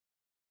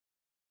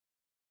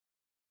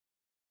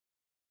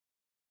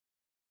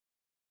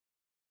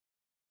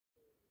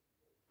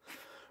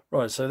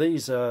Right, so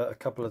these are a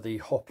couple of the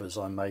hoppers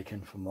I'm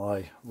making for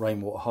my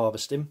rainwater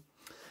harvesting.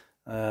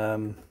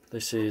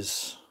 This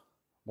is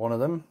one of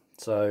them.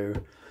 So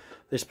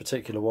this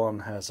particular one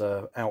has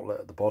an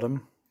outlet at the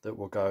bottom that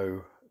will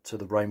go to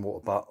the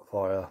rainwater butt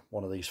via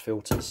one of these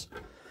filters.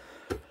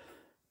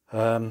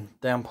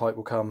 Downpipe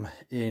will come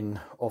in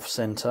off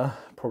centre,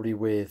 probably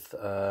with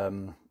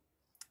a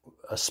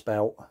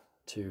spout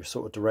to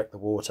sort of direct the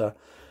water.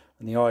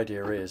 And the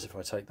idea is, if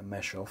I take the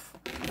mesh off,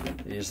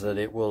 is that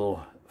it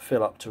will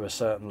fill up to a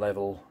certain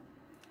level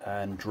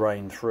and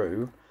drain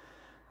through.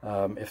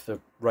 If the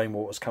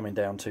rainwater's coming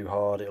down too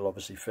hard, it'll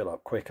obviously fill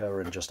up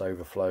quicker and just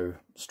overflow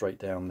straight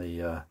down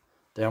the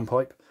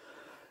downpipe.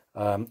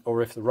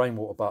 Or if the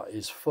rainwater butt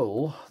is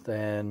full,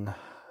 then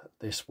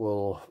this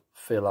will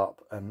fill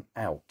up and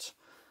out.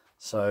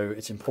 So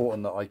it's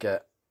important that I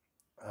get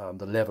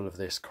the level of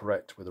this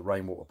correct with the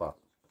rainwater butt.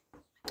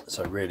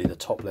 So really the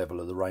top level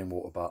of the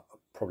rainwater butt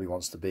probably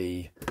wants to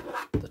be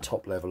the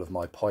top level of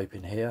my pipe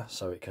in here,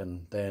 so it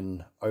can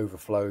then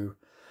overflow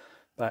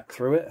back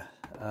through it.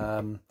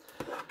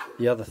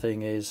 The other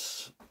thing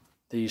is,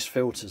 these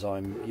filters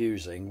I'm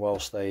using,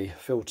 whilst they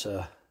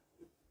filter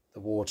the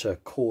water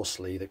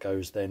coarsely that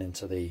goes then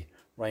into the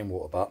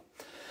rainwater butt,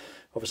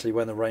 obviously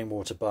when the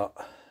rainwater butt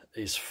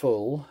is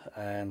full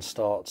and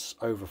starts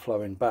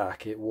overflowing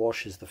back, it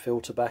washes the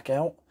filter back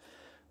out,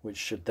 which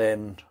should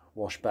then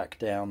wash back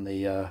down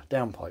the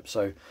downpipe.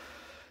 So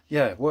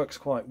yeah, it works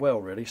quite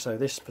well really. So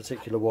this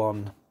particular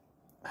one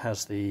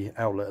has the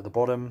outlet at the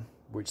bottom,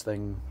 which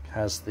then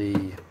has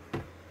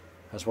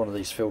one of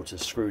these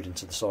filters screwed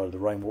into the side of the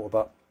rainwater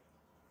butt.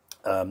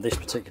 This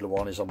particular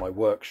one is on my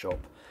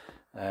workshop,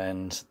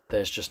 and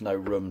there's just no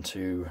room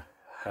to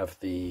have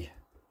the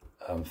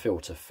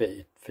filter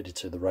fitted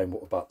to the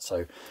rainwater butt,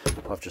 so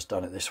I've just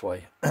done it this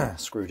way,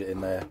 screwed it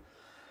in there.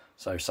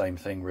 So same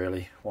thing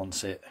really,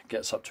 once it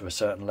gets up to a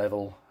certain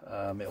level,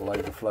 it'll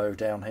overflow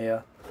down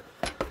here.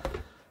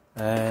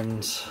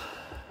 And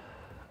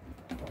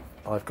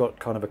I've got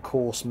kind of a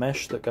coarse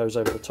mesh that goes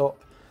over the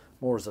top,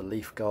 more as a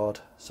leaf guard,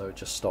 so it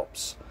just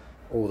stops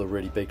all the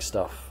really big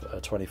stuff,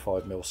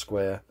 25mm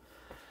square.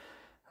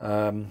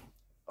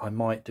 I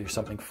might do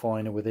something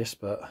finer with this,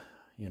 but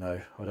you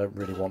know, I don't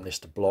really want this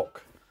to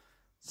block.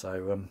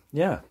 So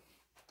yeah,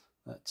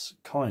 that's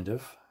kind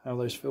of how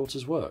those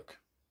filters work.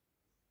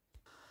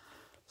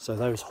 So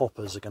those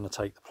hoppers are going to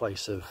take the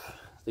place of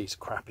these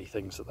crappy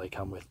things that they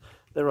come with.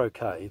 They're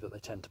okay, but they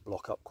tend to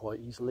block up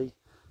quite easily.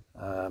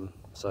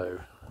 So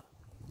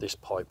this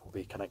pipe will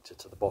be connected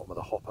to the bottom of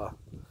the hopper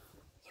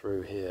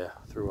through here,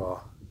 through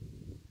our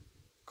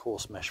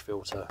coarse mesh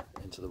filter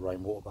into the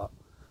rainwater butt.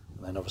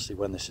 And then obviously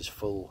when this is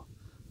full,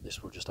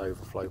 this will just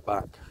overflow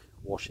back,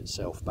 wash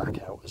itself back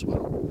out as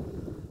well.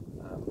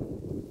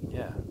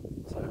 Yeah,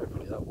 so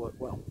hopefully that worked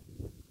well.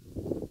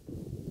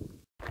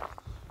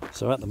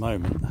 So at the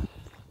moment,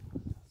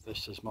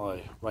 this is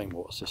my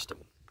rainwater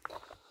system.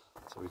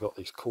 So we've got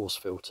these coarse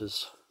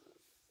filters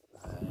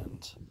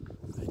and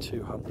a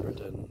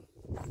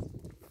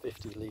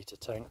 250 litre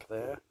tank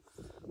there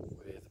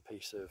with a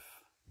piece of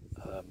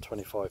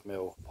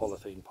 25mm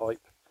polythene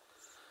pipe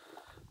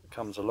that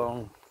comes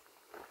along,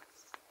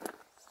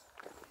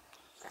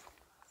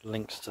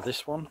 links to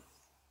this one,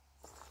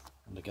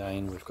 and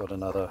again we've got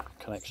another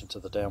connection to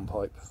the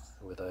downpipe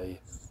with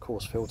a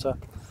coarse filter.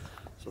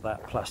 So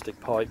that plastic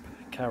pipe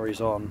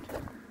carries on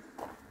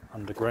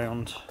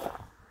underground.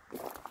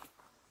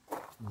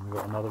 And we've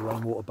got another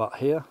rainwater butt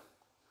here,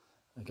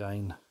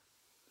 again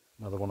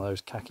another one of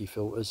those khaki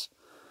filters,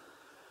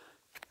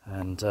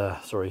 and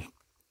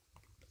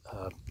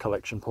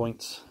collection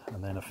points,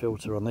 and then a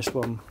filter on this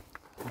one,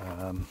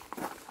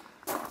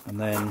 and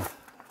then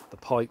the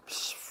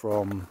pipes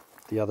from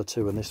the other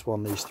two and this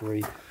one, these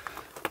three,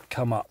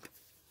 come up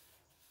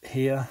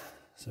here,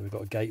 so we've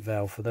got a gate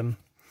valve for them.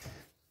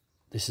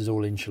 This is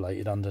all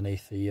insulated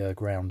underneath the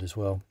ground as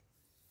well.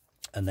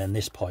 And then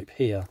this pipe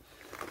here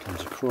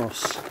comes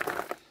across,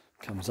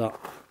 comes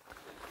up,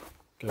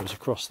 goes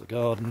across the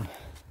garden,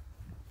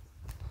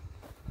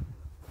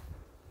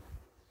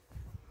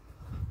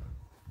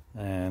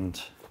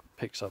 and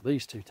picks up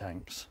these two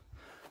tanks.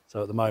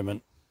 So at the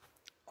moment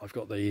I've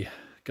got the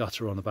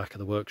gutter on the back of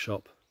the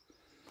workshop,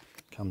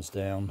 comes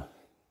down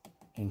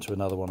into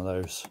another one of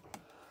those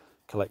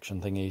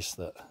collection thingies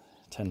that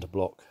tend to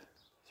block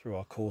through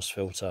our coarse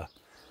filter,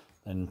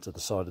 then to the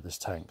side of this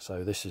tank.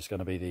 So this is going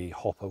to be the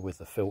hopper with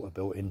the filter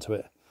built into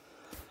it.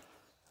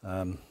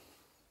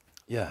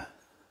 Yeah,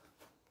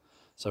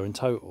 so in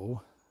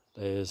total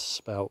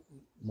there's about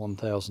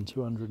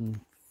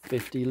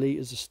 1,250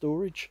 litres of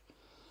storage,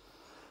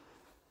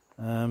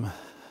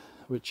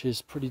 which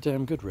is pretty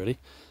damn good really.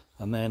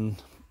 And then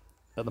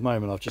at the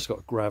moment I've just got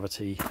a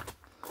gravity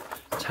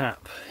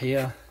tap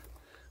here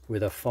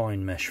with a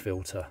fine mesh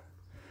filter,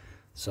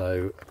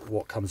 so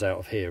what comes out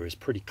of here is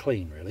pretty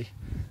clean really.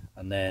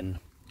 And then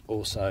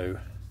also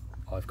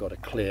I've got a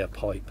clear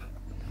pipe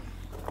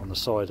on the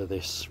side of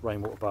this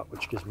rainwater butt,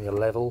 which gives me a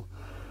level.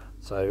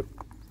 So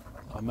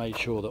I made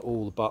sure that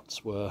all the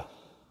butts were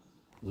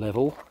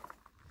level,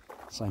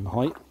 same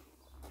height.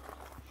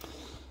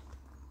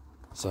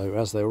 So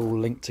as they're all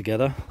linked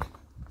together,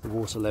 the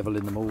water level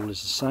in them all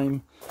is the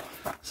same.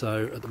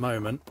 So at the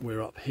moment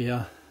we're up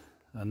here,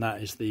 and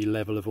that is the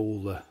level of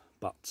all the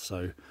butts.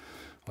 So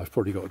I've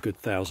probably got a good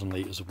 1,000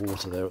 litres of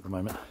water there at the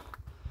moment.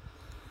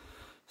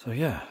 So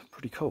yeah,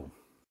 pretty cool.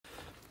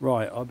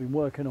 Right, I've been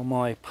working on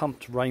my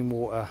pumped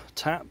rainwater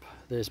tap.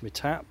 There's my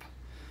tap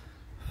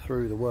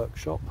through the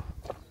workshop.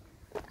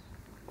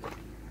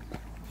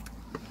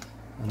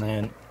 And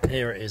then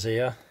here it is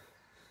here.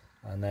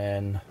 And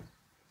then,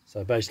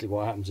 so basically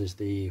what happens is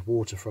the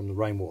water from the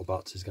rainwater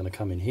butts is going to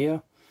come in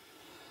here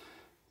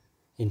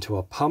into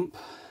a pump,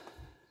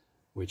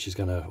 which is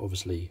going to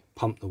obviously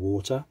pump the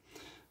water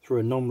through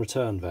a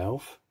non-return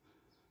valve.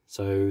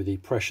 So the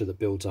pressure that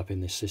builds up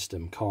in this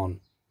system can't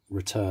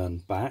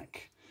return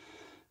back.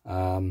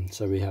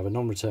 So we have a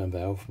non-return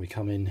valve. We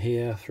come in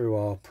here through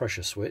our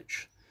pressure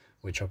switch,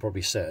 which I'll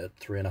probably set at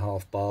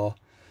 3.5 bar.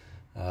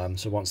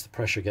 So once the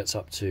pressure gets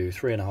up to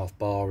 3.5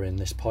 bar in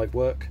this pipe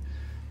work,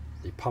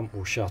 the pump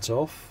will shut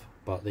off,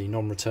 but the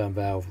non-return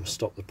valve will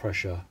stop the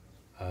pressure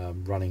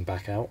running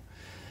back out.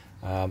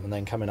 And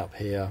then coming up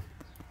here,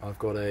 I've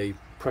got a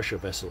pressure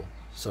vessel.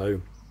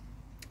 So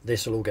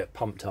this will all get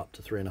pumped up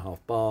to 3.5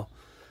 bar.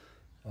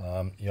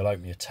 You'll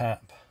open your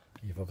tap.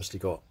 You've obviously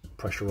got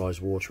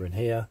pressurized water in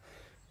here.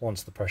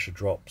 Once the pressure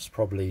drops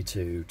probably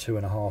to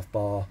 2.5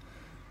 bar,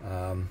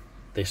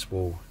 this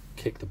will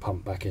kick the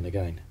pump back in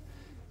again.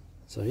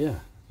 So yeah,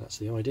 that's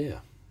the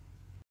idea.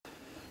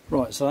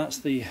 Right, so that's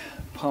the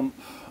pump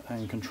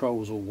and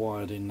controls all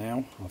wired in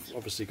now. I've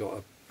obviously got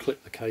to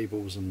clip the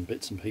cables and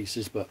bits and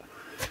pieces, but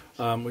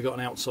we've got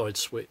an outside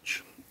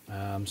switch.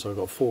 So I've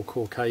got a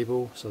 4-core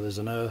cable, so there's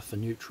an earth, a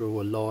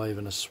neutral, a live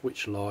and a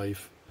switch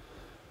live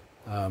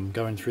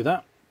going through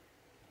that.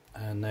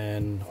 And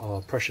then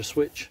our pressure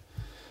switch.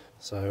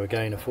 So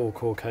again, a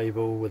 4-core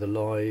cable with a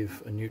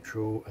live, a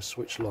neutral, a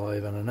switch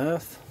live and an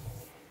earth.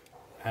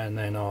 And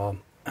then our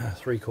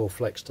 3-core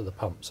flex to the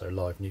pump, so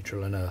live,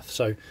 neutral and earth.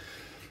 So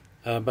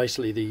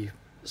basically the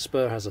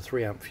spur has a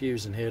 3-amp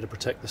fuse in here to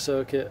protect the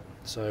circuit.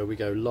 So we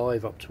go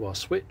live up to our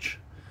switch.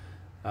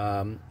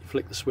 You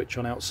flick the switch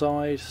on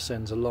outside,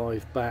 sends a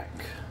live back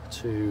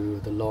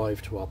to the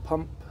live to our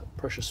pump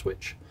pressure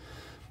switch.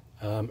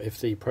 If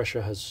the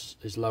pressure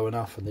is low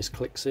enough and this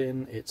clicks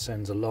in, it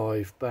sends a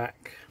live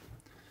back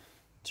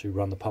to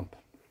run the pump.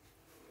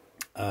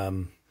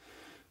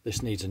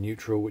 This needs a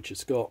neutral, which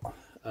it's got.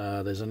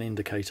 There's an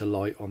indicator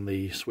light on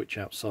the switch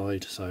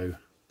outside, so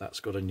that's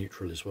got a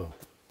neutral as well.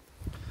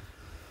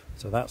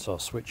 So that's our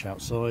switch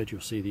outside.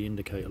 You'll see the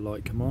indicator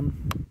light come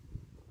on.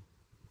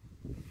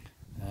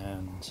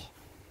 And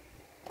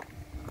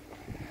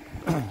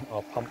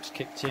our pump's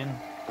kicked in.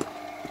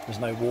 There's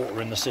no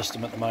water in the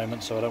system at the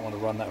moment, so I don't want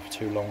to run that for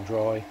too long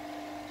dry.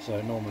 So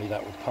normally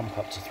that would pump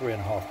up to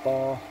 3.5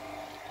 bar.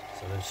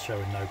 So there's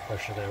showing no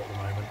pressure there at the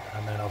moment.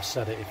 And then I've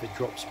set it, if it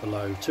drops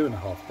below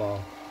 2.5 bar,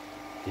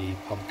 the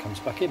pump comes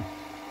back in.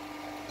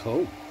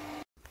 Cool.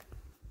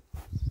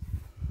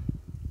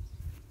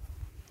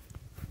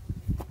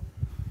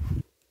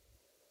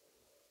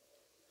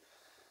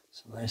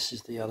 So this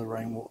is the other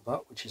rainwater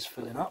butt, which is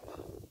filling up.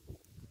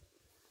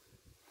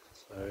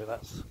 So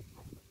that's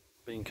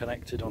been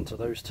connected onto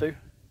those two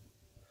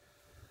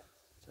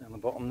down the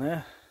bottom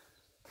there.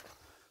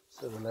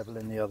 So the level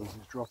in the others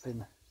is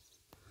dropping,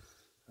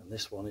 and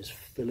this one is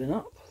filling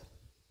up.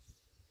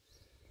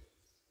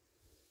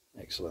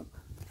 Excellent.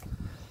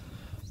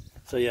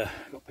 So yeah,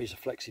 I've got a piece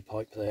of flexi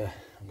pipe there.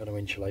 I'm going to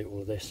insulate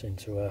all of this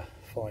into a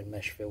fine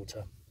mesh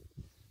filter,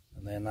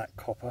 and then that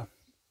copper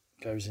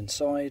goes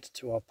inside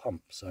to our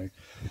pump. So I'm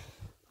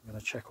going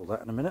to check all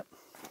that in a minute.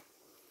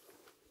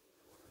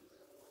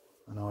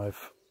 And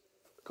I've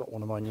got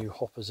one of my new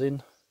hoppers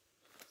in.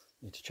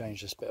 Need to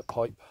change this bit of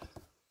pipe,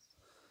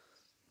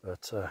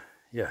 but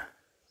yeah,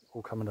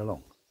 all coming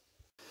along.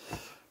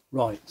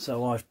 Right,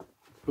 so I've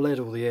bled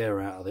all the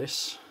air out of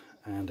this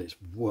and it's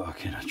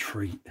working a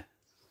treat.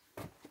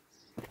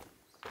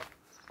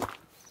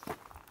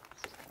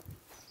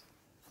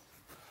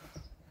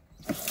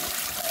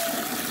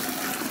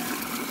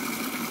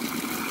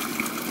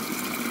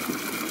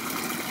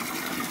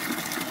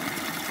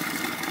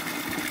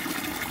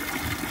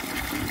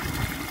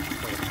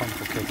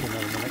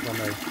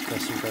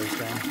 Vessel goes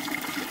down.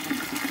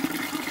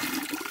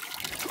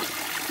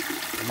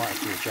 I might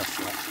have to adjust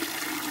that.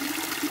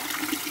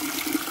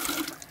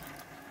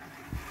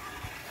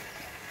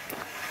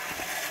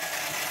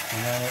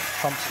 And then it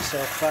pumps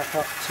itself back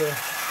up to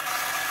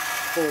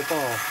 4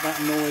 bar.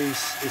 That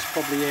noise is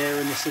probably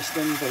air in the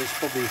system, but it's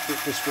probably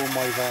this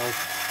one-way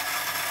valve.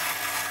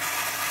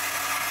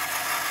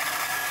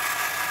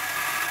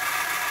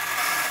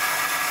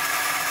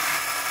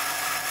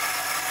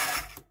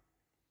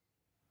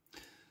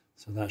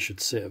 So that should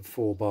sit at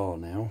 4 bar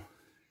now,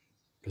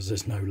 because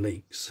there's no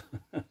leaks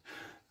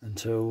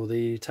until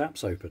the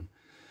tap's open.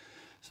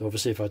 So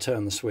obviously if I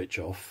turn the switch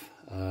off,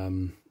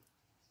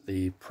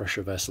 the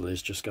pressure vessel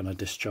is just going to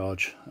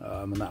discharge,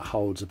 and that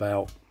holds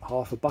about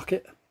half a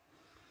bucket.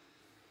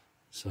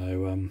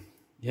 So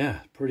yeah,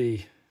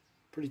 pretty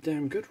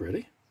damn good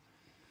really.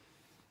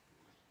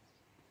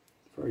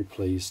 Very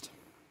pleased.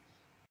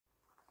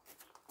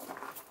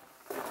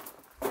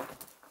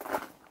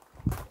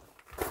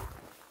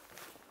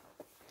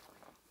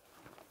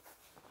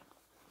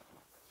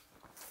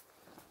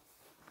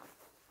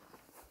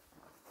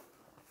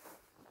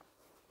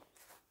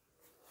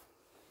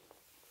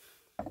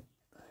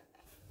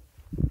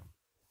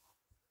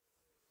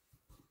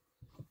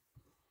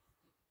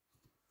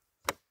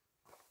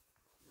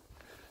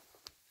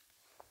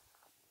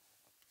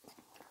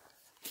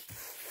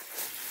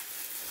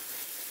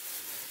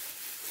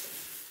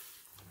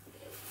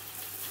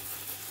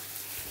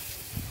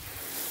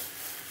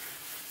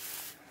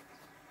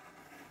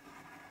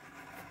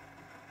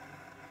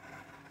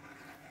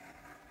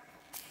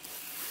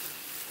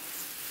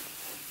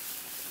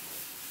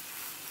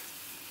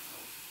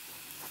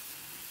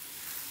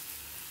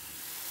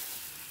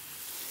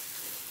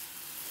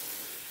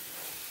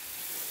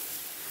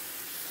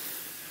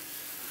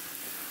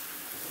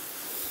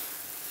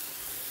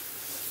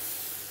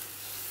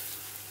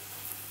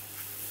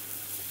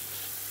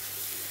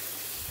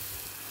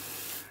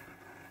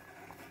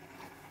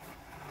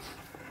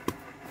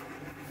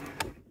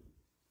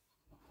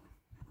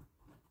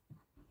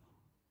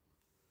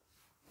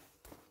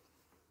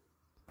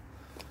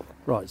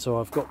 Right, so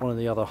I've got one of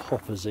the other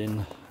hoppers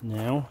in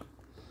now.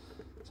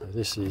 So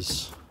this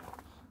is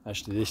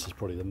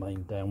probably the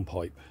main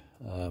downpipe.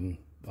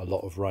 A lot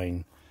of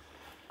rain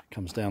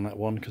comes down that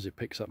one because it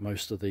picks up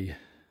most of the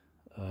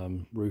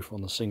roof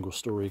on the single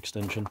story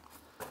extension.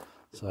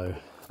 So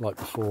like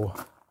before,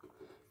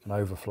 it can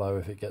overflow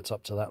if it gets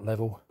up to that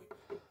level.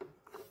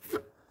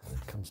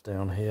 It comes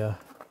down here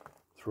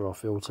through our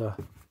filter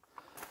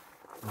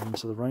and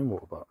into the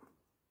rainwater butt.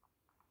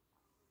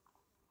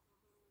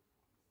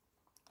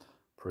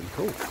 Pretty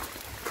cool.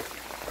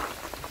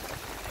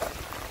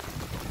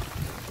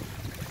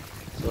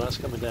 So that's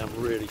coming down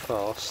really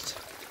fast,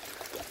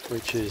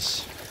 which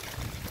is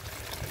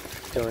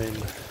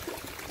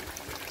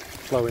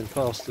flowing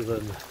faster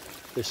than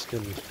this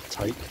can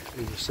take.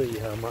 You can see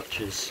how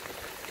much is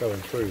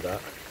going through that.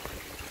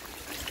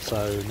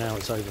 So now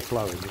it's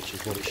overflowing, which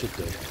is what it should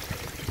do.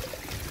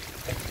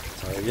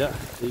 So yeah,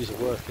 these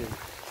are working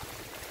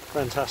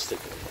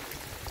fantastically.